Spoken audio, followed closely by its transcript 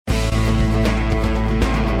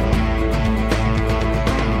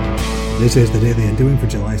This is the Daily Undoing for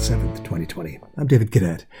July 7th, 2020. I'm David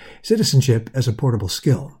Cadet. Citizenship as a portable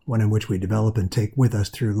skill, one in which we develop and take with us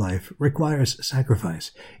through life, requires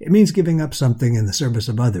sacrifice. It means giving up something in the service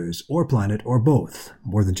of others, or planet, or both,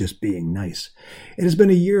 more than just being nice. It has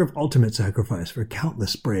been a year of ultimate sacrifice for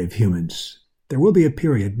countless brave humans. There will be a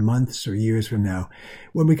period, months or years from now,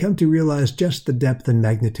 when we come to realize just the depth and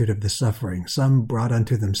magnitude of the suffering some brought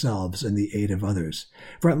unto themselves in the aid of others.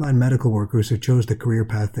 Frontline medical workers who chose the career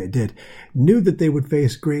path they did knew that they would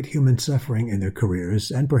face great human suffering in their careers,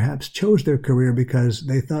 and perhaps chose their career because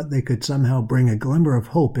they thought they could somehow bring a glimmer of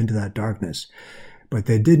hope into that darkness. But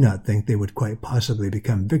they did not think they would quite possibly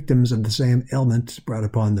become victims of the same ailment brought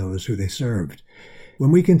upon those who they served. When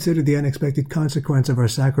we consider the unexpected consequence of our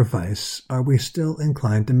sacrifice, are we still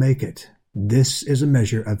inclined to make it? This is a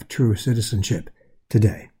measure of true citizenship.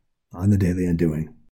 Today, on the Daily Undoing.